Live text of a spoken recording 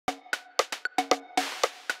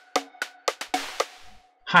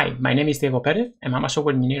Hi, my name is Diego Perez and I'm a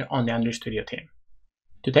software engineer on the Android Studio team.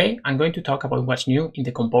 Today, I'm going to talk about what's new in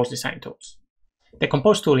the Compose design tools. The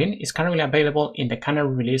Compose tooling is currently available in the Canary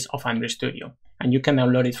release of Android Studio, and you can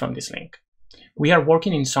download it from this link. We are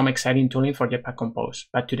working in some exciting tooling for Jetpack Compose,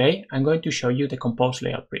 but today I'm going to show you the Compose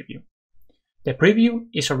layout preview. The preview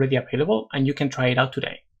is already available and you can try it out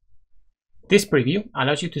today. This preview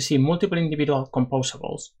allows you to see multiple individual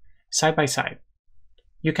composables side by side.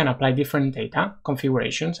 You can apply different data,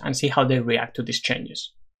 configurations, and see how they react to these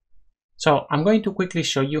changes. So I'm going to quickly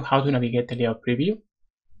show you how to navigate the layout preview.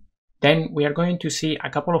 Then we are going to see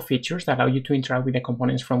a couple of features that allow you to interact with the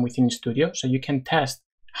components from within Studio, so you can test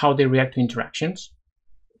how they react to interactions.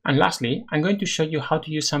 And lastly, I'm going to show you how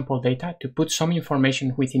to use sample data to put some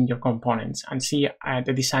information within your components and see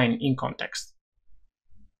the design in context.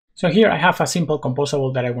 So here I have a simple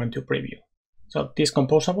composable that I want to preview. So this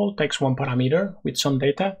composable takes one parameter with some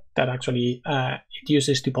data that actually it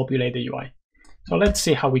uses to populate the UI. So let's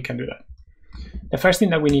see how we can do that. The first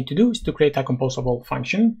thing that we need to do is to create a composable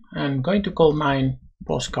function. I'm going to call mine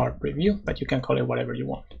postcard preview, but you can call it whatever you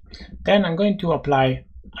want. Then I'm going to apply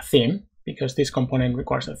a theme because this component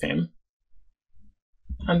requires a theme.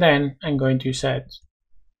 And then I'm going to set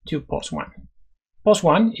to post1.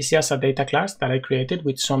 Post1 is just a data class that I created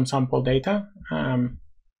with some sample data.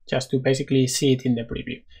 Just to basically see it in the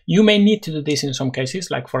preview. You may need to do this in some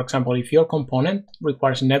cases, like for example, if your component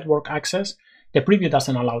requires network access, the preview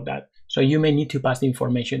doesn't allow that. So you may need to pass the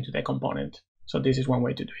information to the component. So this is one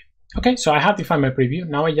way to do it. Okay, so I have defined my preview.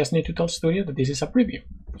 Now I just need to tell Studio that this is a preview.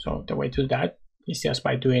 So the way to do that is just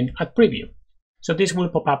by doing add preview. So this will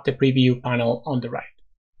pop up the preview panel on the right.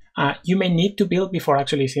 You may need to build before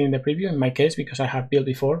actually seeing the preview. In my case, because I have built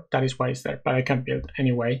before, that is why it's there, but I can build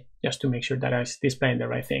anyway, just to make sure that I'm displaying the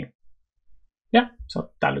right thing. Yeah,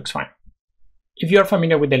 so that looks fine. If you're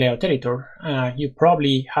familiar with the layout editor, you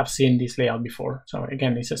probably have seen this layout before. So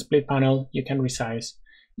again, it's a split panel, you can resize.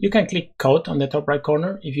 You can click code on the top right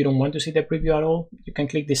corner if you don't want to see the preview at all. You can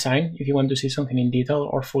click design if you want to see something in detail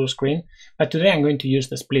or full screen. But today I'm going to use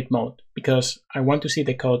the split mode because I want to see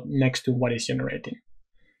the code next to what is generating.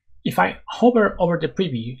 If I hover over the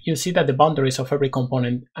preview, you'll see that the boundaries of every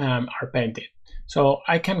component are painted. So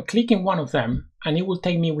I can click in one of them and it will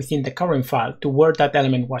take me within the current file to where that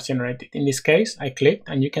element was generated. In this case, I clicked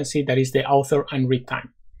and you can see that is the author and read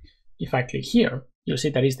time. If I click here, you'll see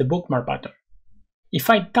that is the bookmark button.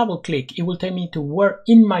 If I double click, it will take me to where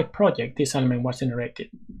in my project this element was generated.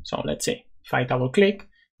 So let's see, if I double click,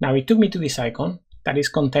 now it took me to this icon that is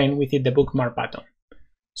contained within the bookmark button.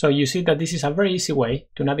 So you see that this is a very easy way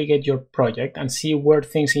to navigate your project and see where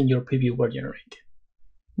things in your preview were generated.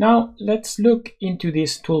 Now let's look into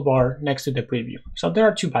this toolbar next to the preview. So there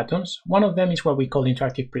are two buttons. One of them is what we call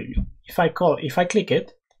interactive preview. If I click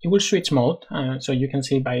it, it will switch mode, so you can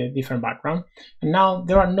see by a different background. And now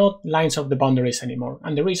there are no lines of the boundaries anymore.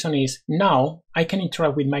 And the reason is now I can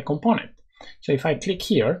interact with my component. So if I click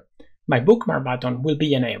here, my bookmark button will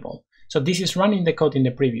be enabled. So this is running the code in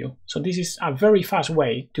the preview. So this is a very fast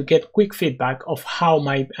way to get quick feedback of how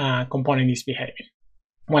my component is behaving.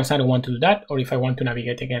 Once I don't want to do that, or if I want to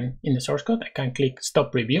navigate again in the source code, I can click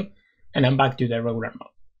stop preview and I'm back to the regular mode.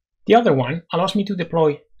 The other one allows me to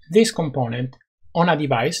deploy this component on a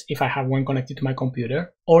device if I have one connected to my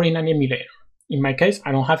computer or in an emulator. In my case,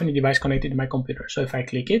 I don't have any device connected to my computer. So if I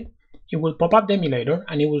click it, it will pop up the emulator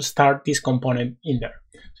and it will start this component in there.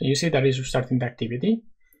 So you see that it's starting the activity.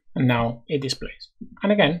 And now it displays.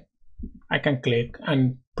 And again, I can click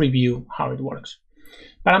and preview how it works.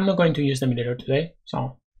 But I'm not going to use the emulator today,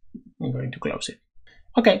 so I'm going to close it.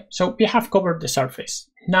 Okay, so we have covered the surface.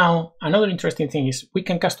 Now, another interesting thing is we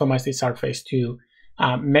can customize the surface to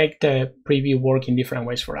make the preview work in different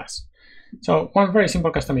ways for us. So one very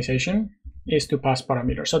simple customization is to pass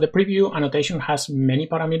parameters. So the preview annotation has many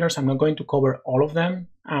parameters. I'm not going to cover all of them,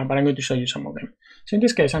 but I'm going to show you some of them. So in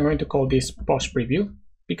this case, I'm going to call this post preview,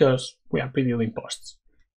 because we are previewing posts.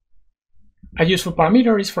 A useful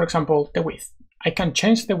parameter is, for example, the width. I can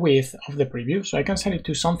change the width of the preview, so I can set it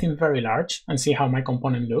to something very large and see how my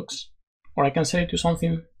component looks, or I can set it to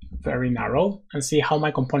something very narrow and see how my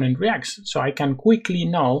component reacts. So I can quickly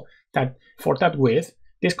know that for that width,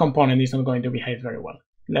 this component is not going to behave very well.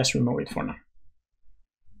 Let's remove it for now.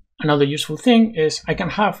 Another useful thing is I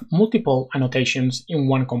can have multiple annotations in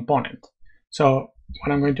one component. So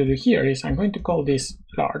what I'm going to do here is I'm going to call this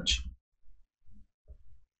large.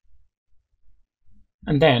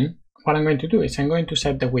 And then what I'm going to do is I'm going to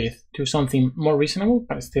set the width to something more reasonable,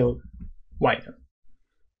 but still wider.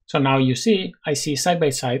 So now you see, I see side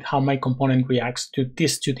by side how my component reacts to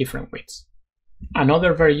these two different widths.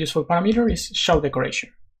 Another very useful parameter is show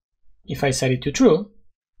decoration. If I set it to true,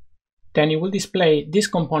 then it will display this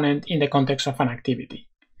component in the context of an activity.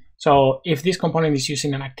 So if this component is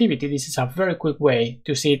using an activity, this is a very quick way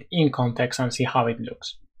to see it in context and see how it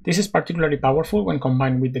looks. This is particularly powerful when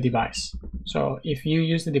combined with the device. So if you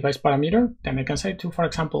use the device parameter, then I can say to, for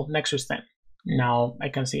example, Nexus 10. Now I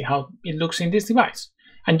can see how it looks in this device.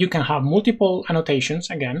 And you can have multiple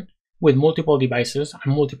annotations, again, with multiple devices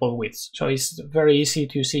and multiple widths. So it's very easy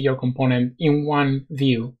to see your component in one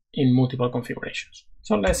view in multiple configurations.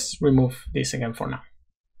 So let's remove this again for now.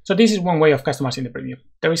 So this is one way of customizing the preview.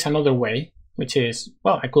 There is another way, which is,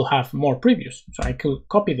 well, I could have more previews. So I could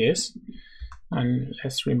copy this, and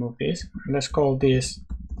let's remove this. Let's call this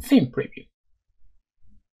theme preview.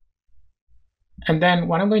 And then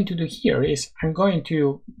what I'm going to do here is I'm going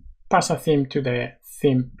to pass a theme to the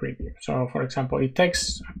theme preview. So for example, it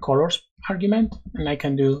takes a colors argument, and I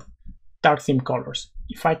can do dark theme colors.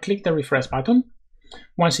 If I click the refresh button,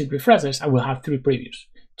 once it refreshes, I will have 3 previews.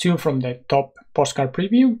 2 from the top postcard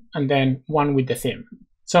preview, and then 1 with the theme.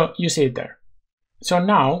 So you see it there. So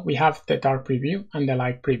now we have the dark preview and the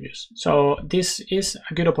light previews. So this is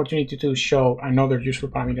a good opportunity to show another useful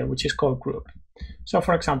parameter, which is called group. So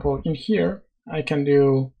for example, in here, I can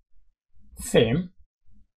do theme,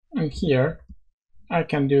 and here I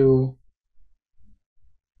can do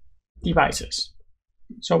devices.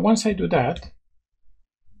 So once I do that,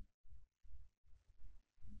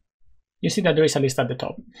 you see that there is a list at the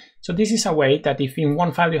top. So this is a way that if in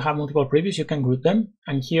one file you have multiple previews, you can group them.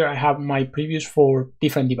 And here I have my previews for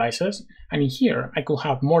different devices. And in here, I could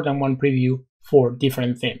have more than one preview for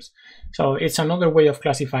different themes. So it's another way of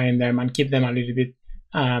classifying them and keep them a little bit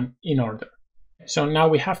in order. So now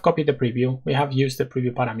we have copied the preview. We have used the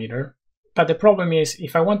preview parameter. But the problem is,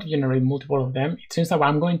 if I want to generate multiple of them, it seems that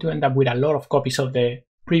I'm going to end up with a lot of copies of the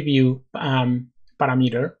preview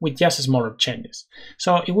parameter with just smaller changes.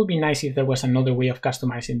 So it would be nice if there was another way of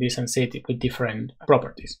customizing this and set it with different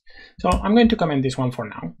properties. So I'm going to comment this one for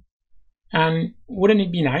now. And wouldn't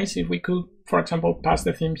it be nice if we could, for example, pass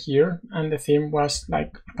the theme here, and the theme was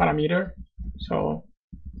like a parameter. So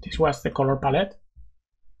this was the color palette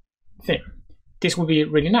theme. This would be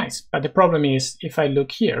really nice. But the problem is, if I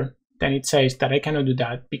look here, then it says that I cannot do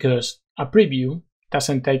that because a preview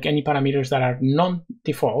doesn't take any parameters that are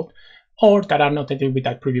non-default or that are notated with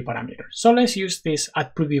that preview parameter. So let's use this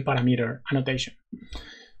at preview parameter annotation.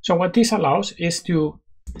 So what this allows is to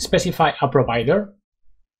specify a provider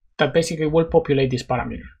that basically will populate this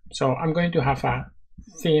parameter. So I'm going to have a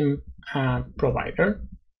theme provider,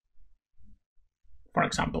 for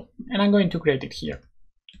example, and I'm going to create it here.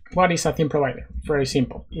 What is a theme provider? Very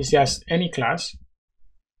simple. It's just any class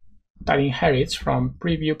that inherits from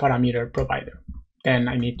preview parameter provider. Then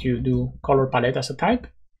I need to do color palette as a type,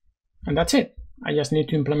 and that's it. I just need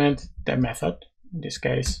to implement the method, in this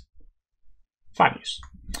case, values.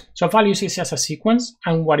 So values is just a sequence,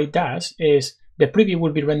 and what it does is the preview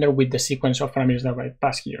will be rendered with the sequence of parameters that I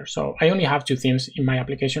pass here. So I only have 2 themes in my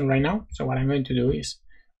application right now. So what I'm going to do is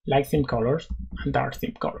light theme colors and dark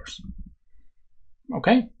theme colors.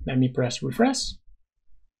 Okay, let me press refresh.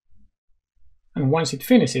 And once it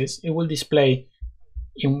finishes, it will display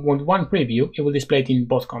in one preview, it will display it in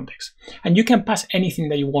both contexts. And you can pass anything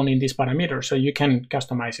that you want in this parameter, so you can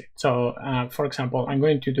customize it. So for example, I'm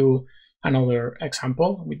going to do another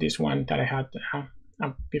example with this one that I had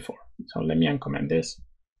before. So let me uncomment this.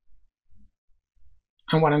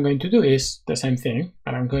 And what I'm going to do is the same thing,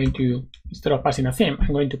 but I'm going to, instead of passing a theme,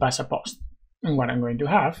 I'm going to pass a post. And what I'm going to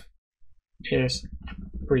have is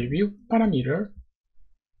a preview parameter,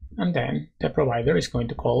 and then the provider is going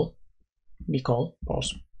to be called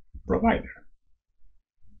post provider.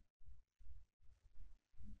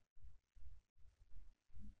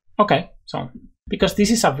 Okay, so because this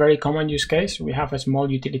is a very common use case, we have a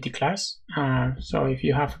small utility class. So if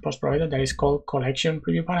you have a post provider that is called collection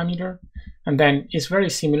preview parameter, and then it's very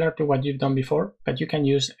similar to what you've done before, but you can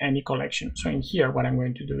use any collection. So in here, what I'm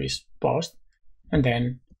going to do is post, and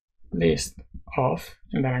then list of,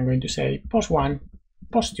 and then I'm going to say post 1,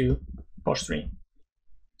 post 2, post 3.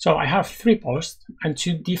 So I have 3 posts and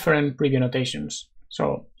 2 different preview notations.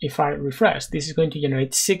 So if I refresh, this is going to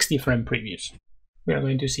generate 6 different previews. We are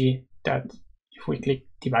going to see that if we click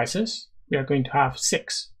devices, we are going to have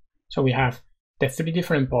 6. So we have the 3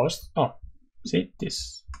 different posts. Oh, see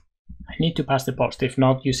this? I need to pass the post. If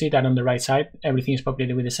not, you see that on the right side, everything is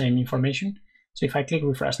populated with the same information. So if I click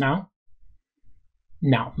refresh now,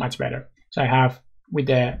 much better. So I have with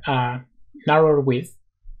the narrower width,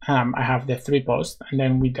 I have the 3 posts, and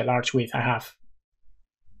then with the large width, I have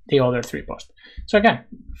the other 3 posts. So again,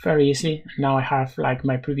 very easy. Now I have like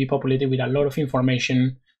my preview populated with a lot of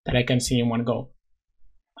information that I can see in one go.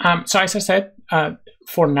 So as I said,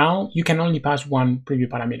 for now, you can only pass one preview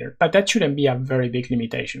parameter, but that shouldn't be a very big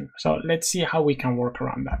limitation. So let's see how we can work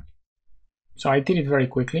around that. So I did it very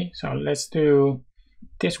quickly. So let's do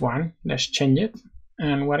this one. Let's change it.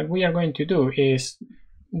 And what we are going to do is,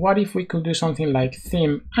 what if we could do something like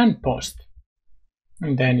theme and post?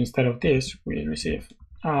 And then instead of this, we receive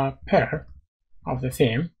a pair of the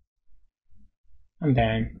theme and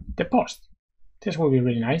then the post. This will be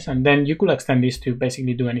really nice. And then you could extend this to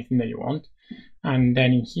basically do anything that you want. And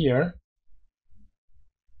then in here,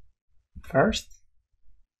 first,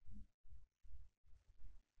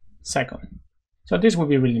 second. So this will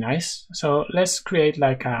be really nice. So let's create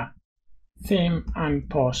like a theme and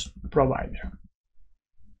post provider.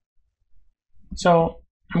 So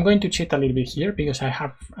I'm going to cheat a little bit here because I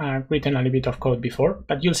have written a little bit of code before,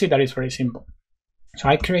 but you'll see that it's very simple. So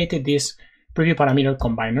I created this preview parameter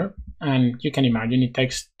combiner, and you can imagine it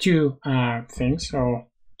takes two things, so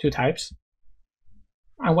two types.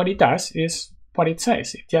 And what it does is what it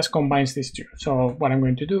says. It just combines these two. So what I'm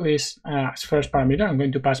going to do is, as first parameter, I'm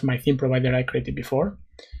going to pass my theme provider I created before,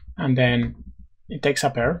 and then it takes a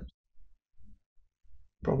pair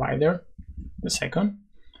provider, the second,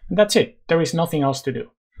 and that's it. There is nothing else to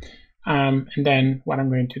do. And then what I'm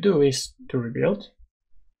going to do is to rebuild.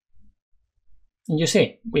 And you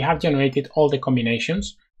see, we have generated all the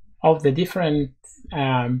combinations of the different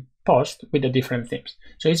posts with the different themes.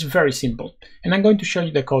 So it's very simple. And I'm going to show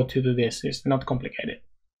you the code to do this. It's not complicated.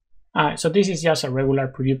 So this is just a regular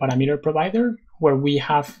preview parameter provider where we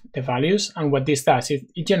have the values. And what this does is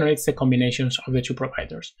it generates the combinations of the two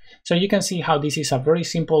providers. So you can see how this is a very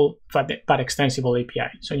simple but extensible API.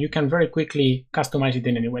 So you can very quickly customize it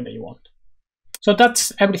in any way that you want. So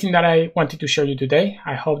that's everything that I wanted to show you today.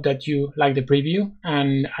 I hope that you like the preview,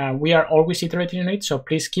 and we are always iterating on it. So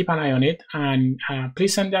please keep an eye on it, and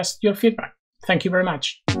please send us your feedback. Thank you very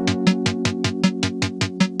much.